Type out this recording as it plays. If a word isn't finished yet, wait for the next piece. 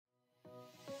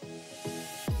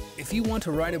If you want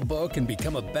to write a book and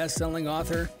become a best-selling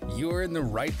author, you're in the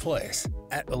right place.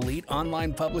 At Elite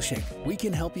Online Publishing, we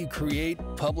can help you create,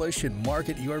 publish, and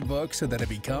market your book so that it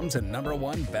becomes a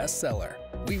 #1 bestseller.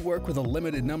 We work with a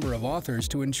limited number of authors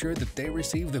to ensure that they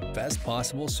receive the best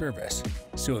possible service.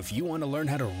 So if you want to learn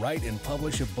how to write and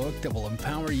publish a book that will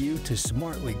empower you to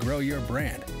smartly grow your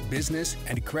brand, business,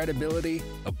 and credibility,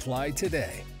 apply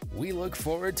today. We look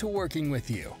forward to working with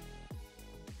you.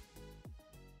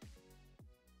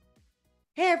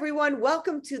 Hey everyone,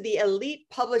 welcome to the Elite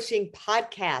Publishing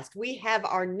Podcast. We have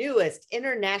our newest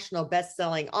international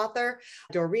best-selling author,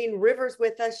 Dorine Rivers,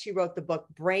 with us. She wrote the book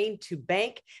Brain to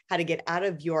Bank, How to Get Out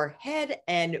of Your Head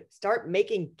and Start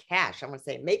Making Cash. I want to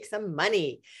say make some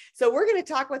money. So we're going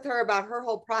to talk with her about her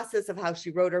whole process of how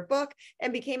she wrote her book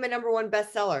and became a #1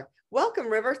 bestseller. Welcome,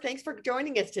 Rivers. Thanks for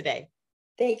joining us today.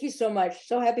 Thank you so much.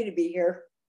 So happy to be here.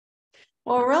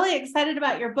 Well, we're really excited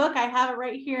about your book. I have it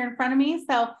right here in front of me.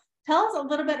 So tell us a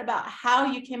little bit about how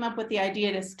you came up with the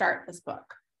idea to start this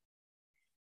book.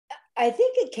 I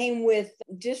think it came with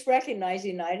just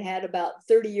recognizing I'd had about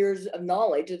 30 years of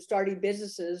knowledge of starting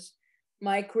businesses.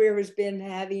 My career has been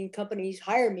having companies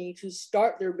hire me to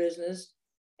start their business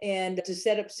and to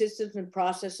set up systems and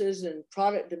processes and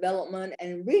product development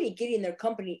and really getting their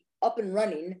company up and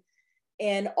running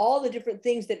and all the different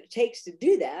things that it takes to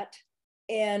do that.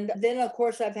 And then, of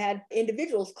course, I've had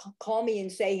individuals call me and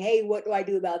say, hey, what do I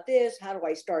do about this? How do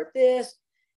I start this?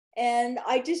 And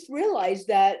I just realized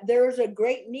that there's a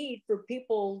great need for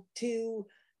people to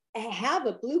have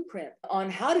a blueprint on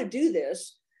how to do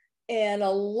this. And a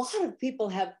lot of people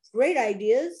have great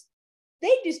ideas.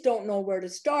 They just don't know where to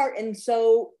start. And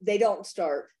so they don't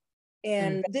start.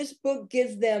 And this book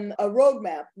gives them a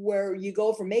roadmap where you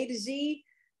go from A to Z.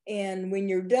 And when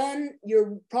you're done,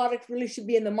 your product really should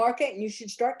be in the market and you should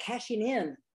start cashing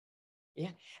in. Yeah.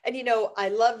 And, you know, I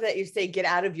love that you say get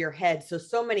out of your head.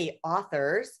 So many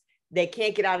authors, they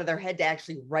can't get out of their head to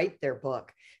actually write their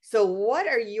book. So what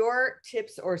are your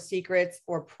tips or secrets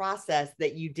or process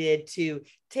that you did to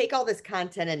take all this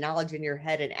content and knowledge in your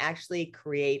head and actually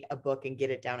create a book and get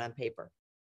it down on paper?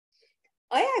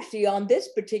 I actually, on this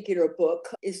particular book,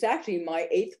 it's actually my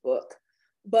 8th book,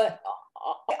 but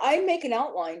I make an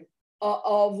outline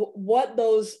of what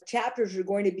those chapters are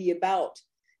going to be about.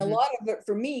 A lot of it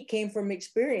for me came from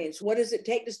experience. What does it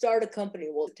take to start a company?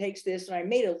 Well, it takes this. And I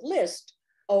made a list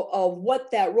of what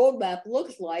that roadmap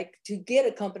looks like to get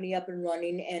a company up and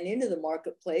running and into the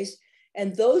marketplace.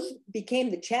 And those became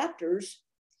the chapters.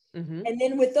 And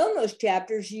then within those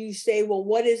chapters, you say, well,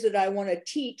 what is it I want to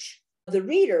teach the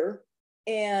reader?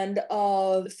 And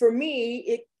for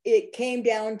me, it came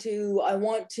down to, I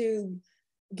want to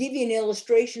give you an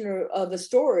illustration of a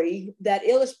story that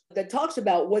talks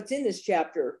about what's in this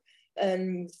chapter.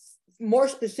 And more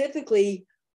specifically,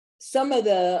 some of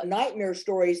the nightmare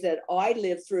stories that I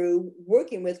lived through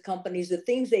working with companies, the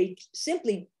things they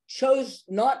simply chose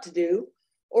not to do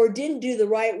or didn't do the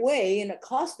right way, and it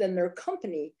cost them their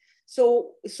company.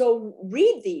 So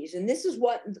read these, and this is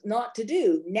what not to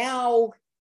do. Now,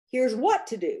 here's what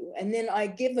to do. And then I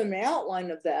give them an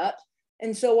outline of that.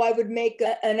 And so I would make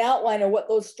an outline of what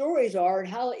those stories are and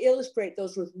how to illustrate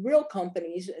those with real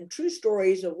companies and true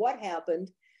stories of what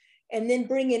happened, and then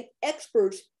bring in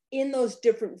experts in those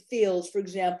different fields. For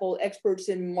example, experts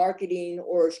in marketing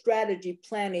or strategy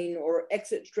planning or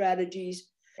exit strategies,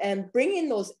 and bring in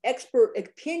those expert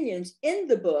opinions in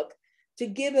the book to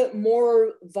give it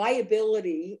more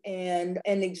viability and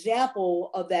an example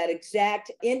of that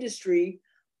exact industry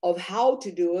of how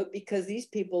to do it, because these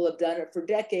people have done it for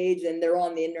decades and they're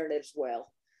on the internet as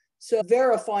well. So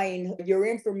verifying your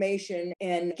information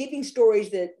and giving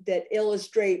stories that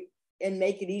illustrate and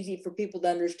make it easy for people to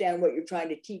understand what you're trying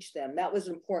to teach them. That was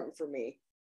important for me.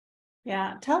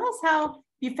 Yeah. Tell us how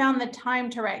you found the time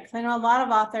to write. Because I know a lot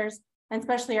of authors, and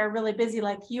especially are really busy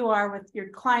like you are with your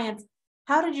clients.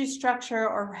 How did you structure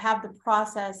or have the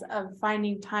process of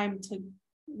finding time to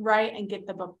write and get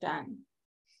the book done?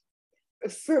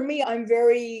 For me, I'm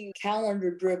very calendar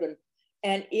driven,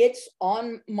 and it's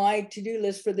on my to-do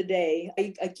list for the day.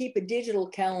 I keep a digital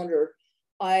calendar.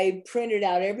 I print it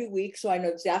out every week so I know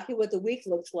exactly what the week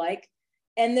looks like.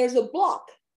 And there's a block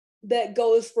that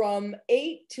goes from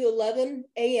 8 to 11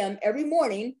 a.m. every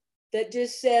morning that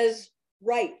just says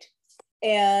write.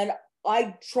 And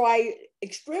I try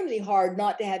extremely hard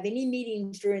not to have any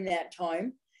meetings during that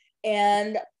time.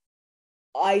 And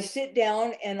I sit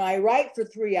down and I write for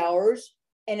 3 hours,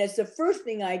 and it's the first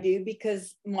thing I do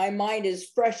because my mind is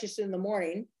freshest in the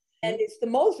morning, and it's the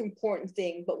most important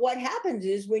thing. But what happens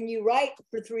is when you write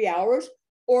for 3 hours,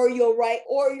 or your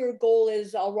goal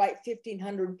is I'll write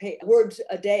 1,500 words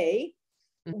a day,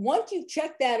 Once you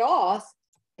check that off,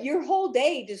 your whole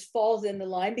day just falls into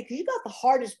line because you got the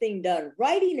hardest thing done.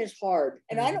 Writing is hard.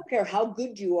 And I don't care how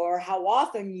good you are, how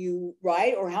often you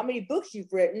write, or how many books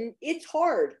you've written, it's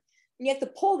hard. And you have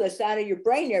to pull this out of your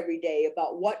brain every day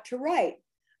about what to write.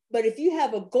 But if you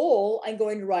have a goal, I'm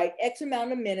going to write X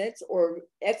amount of minutes or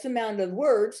X amount of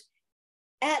words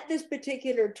at this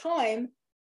particular time,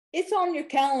 it's on your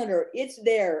calendar, it's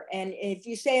there. And if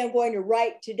you say I'm going to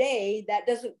write today, that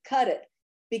doesn't cut it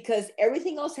because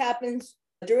everything else happens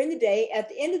during the day. At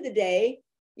the end of the day,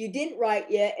 you didn't write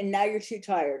yet, and now you're too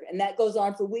tired. And that goes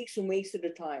on for weeks and weeks at a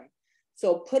time.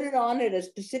 So put it on at a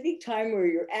specific time where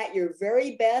you're at your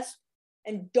very best,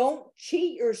 and don't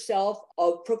cheat yourself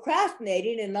of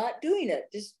procrastinating and not doing it.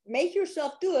 Just make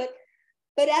yourself do it.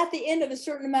 But at the end of a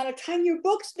certain amount of time, your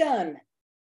book's done.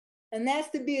 And that's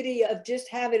the beauty of just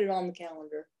having it on the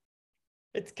calendar.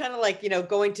 It's kind of like,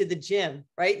 going to the gym,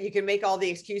 right? You can make all the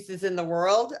excuses in the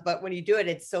world, but when you do it,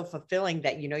 it's so fulfilling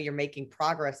that, you're making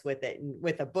progress with it. And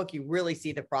with a book, you really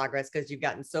see the progress because you've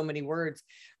gotten so many words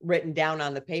written down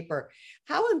on the paper.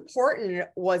 How important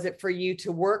was it for you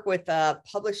to work with a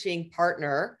publishing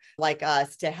partner like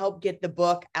us to help get the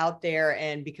book out there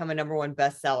and become a #1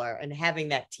 bestseller and having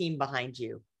that team behind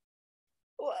you?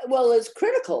 Well, it's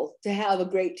critical to have a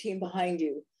great team behind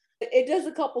you. It does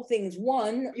a couple things.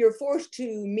 One, you're forced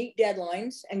to meet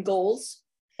deadlines and goals.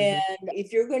 And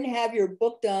if you're going to have your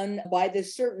book done by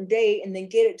this certain date and then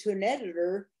get it to an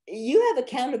editor, you have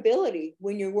accountability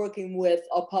when you're working with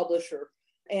a publisher.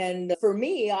 And for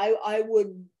me, I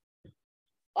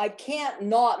can't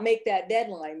not make that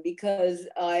deadline because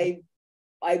I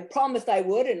promised I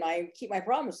would, and I keep my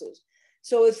promises.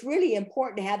 So it's really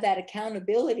important to have that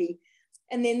accountability.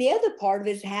 And then the other part of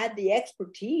it is had the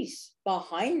expertise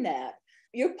behind that.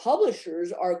 Your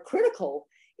publishers are critical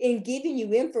in giving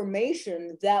you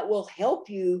information that will help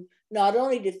you not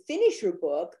only to finish your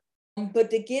book, but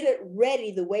to get it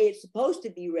ready the way it's supposed to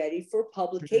be ready for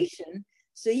publication.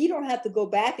 So you don't have to go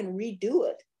back and redo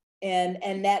it.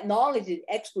 And that knowledge and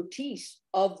expertise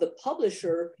of the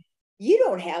publisher, you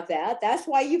don't have that. That's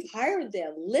why you've hired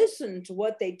them. Listen to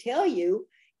what they tell you,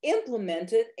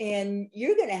 implement it, and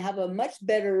you're going to have a much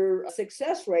better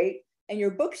success rate, and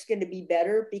your book's going to be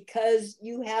better because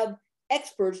you have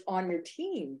experts on your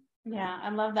team. Yeah, I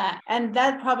love that. And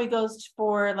that probably goes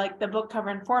for like the book cover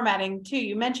and formatting too.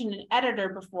 You mentioned an editor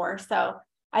before. So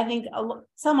I think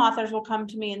some authors will come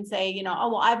to me and say, oh,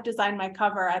 well, I've designed my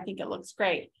cover. I think it looks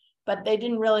great, but they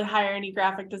didn't really hire any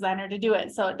graphic designer to do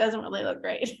it. So it doesn't really look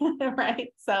great,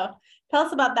 right? So tell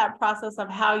us about that process of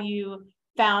how you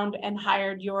found and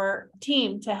hired your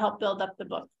team to help build the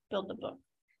book.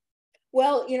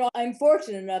 Well, I'm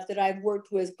fortunate enough that I've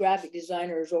worked with graphic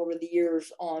designers over the years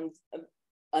on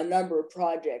a number of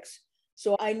projects.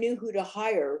 So I knew who to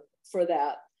hire for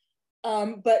that.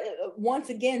 But once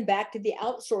again, back to the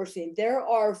outsourcing, there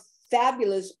are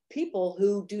fabulous people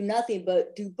who do nothing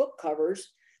but do book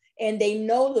covers, and they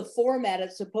know the format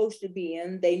it's supposed to be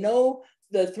in. They know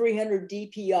the 300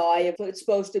 DPI, if it's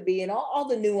supposed to be, and all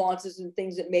the nuances and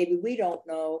things that maybe we don't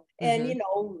know. And,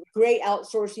 great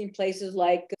outsourcing places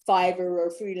like Fiverr or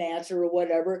Freelancer or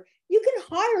whatever, you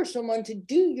can hire someone to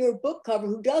do your book cover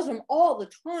who does them all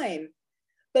the time.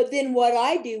 But then what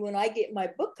I do when I get my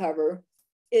book cover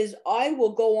is I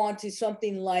will go on to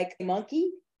something like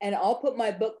Monkey, and I'll put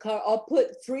I'll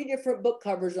put 3 different book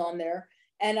covers on there,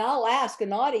 and I'll ask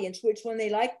an audience which one they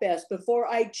like best before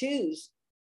I choose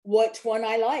which one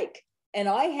I like. And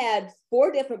I had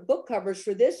 4 different book covers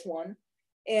for this one.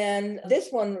 And this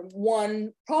one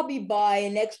won probably by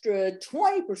an extra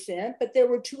 20%, but there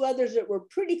were 2 others that were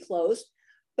pretty close.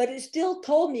 But it still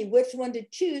told me which one to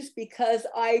choose because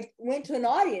I went to an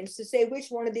audience to say, which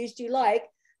one of these do you like?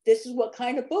 This is what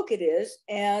kind of book it is.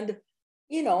 And,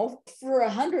 for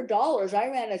 $100,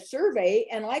 I ran a survey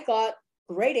and I got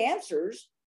great answers.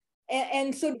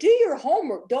 And so do your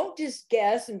homework. Don't just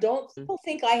guess, and don't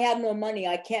think I have no money,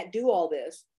 I can't do all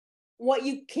this. What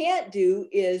you can't do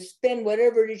is spend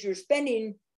whatever it is you're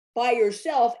spending by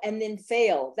yourself and then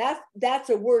fail. That's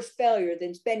a worse failure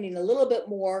than spending a little bit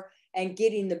more and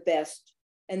getting the best.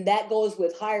 And that goes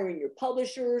with hiring your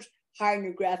publishers, hiring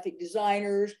your graphic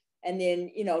designers, and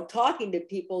then, talking to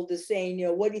people to saying,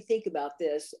 what do you think about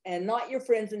this? And not your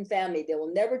friends and family. They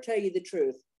will never tell you the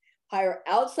truth. Hire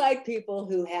outside people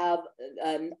who have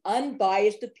an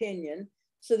unbiased opinion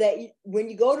so that when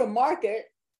you go to market,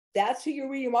 that's who you're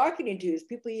really marketing to, is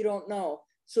people you don't know.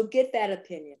 So get that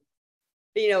opinion.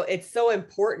 It's so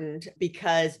important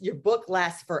because your book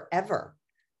lasts forever.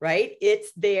 right?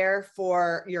 It's there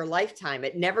for your lifetime.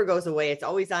 It never goes away. It's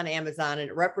always on Amazon, and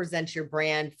it represents your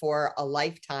brand for a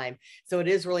lifetime. So it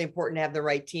is really important to have the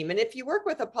right team. And if you work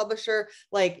with a publisher,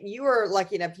 like you are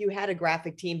lucky enough, you had a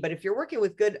graphic team, but if you're working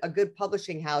with a good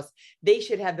publishing house, they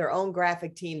should have their own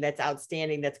graphic team that's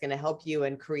outstanding, that's going to help you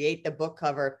and create the book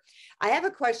cover. I have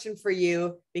a question for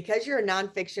you. Because you're a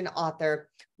nonfiction author,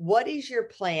 what is your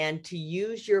plan to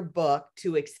use your book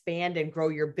to expand and grow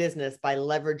your business by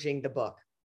leveraging the book?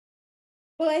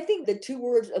 Well, I think the two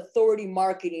words authority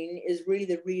marketing is really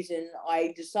the reason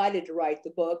I decided to write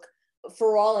the book.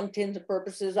 For all intents and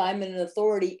purposes, I'm an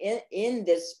authority in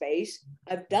this space.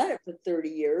 I've done it for 30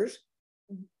 years,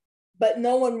 but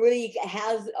no one really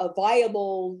has a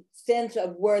viable sense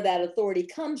of where that authority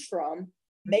comes from.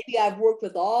 Maybe I've worked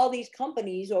with all these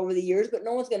companies over the years, but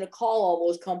no one's going to call all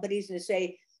those companies and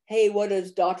say, hey, what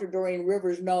does Dr. Dorine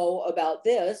Rivers know about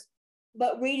this?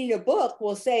 But reading a book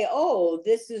will say, oh,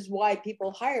 this is why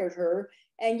people hired her.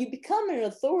 And you become an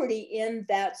authority in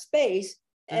that space.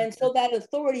 And so that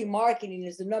authority marketing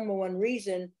is the number one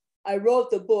reason I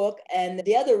wrote the book. And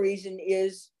the other reason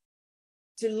is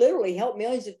to literally help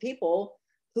millions of people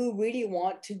who really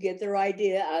want to get their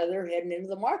idea out of their head and into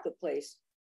the marketplace.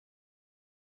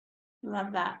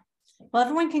 Love that. Well,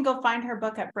 everyone can go find her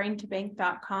book at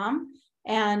braintobank.com.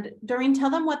 And Dorine, tell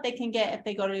them what they can get if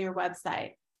they go to your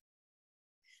website.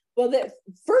 Well,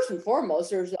 first and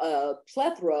foremost, there's a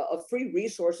plethora of free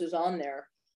resources on there.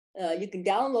 You can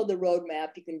download the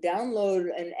roadmap. You can download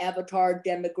an avatar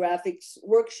demographics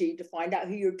worksheet to find out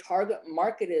who your target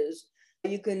market is.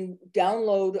 You can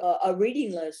download a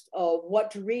reading list of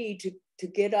what to read to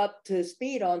get up to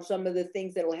speed on some of the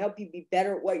things that will help you be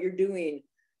better at what you're doing.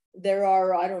 There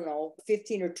are,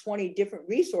 15 or 20 different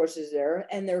resources there,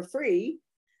 and they're free.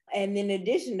 And in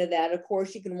addition to that, of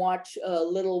course, you can watch a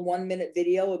little 1-minute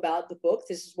video about the book.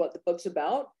 This is what the book's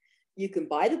about. You can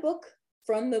buy the book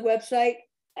from the website,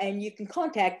 and you can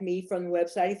contact me from the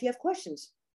website if you have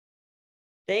questions.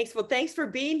 Thanks. Well, thanks for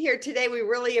being here today. We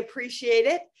really appreciate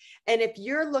it. And if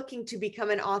you're looking to become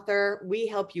an author, we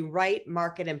help you write,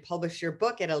 market, and publish your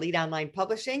book at Elite Online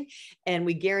Publishing. And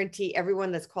we guarantee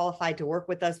everyone that's qualified to work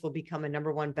with us will become a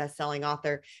 #1 best-selling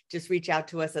author. Just reach out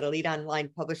to us at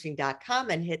eliteonlinepublishing.com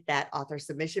and hit that author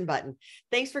submission button.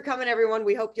 Thanks for coming, everyone.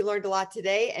 We hope you learned a lot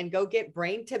today, and go get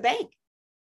Brain to Bank.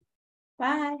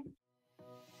 Bye.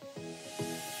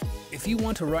 If you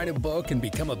want to write a book and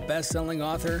become a best-selling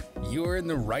author, you're in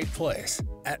the right place.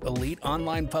 At Elite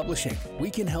Online Publishing,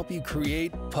 we can help you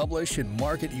create, publish, and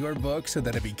market your book so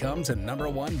that it becomes a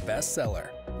 #1 bestseller.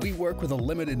 We work with a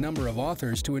limited number of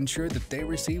authors to ensure that they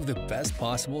receive the best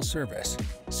possible service.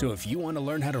 So if you want to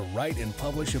learn how to write and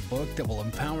publish a book that will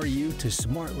empower you to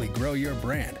smartly grow your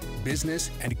brand,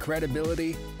 business, and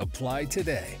credibility, apply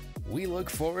today. We look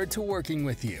forward to working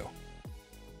with you.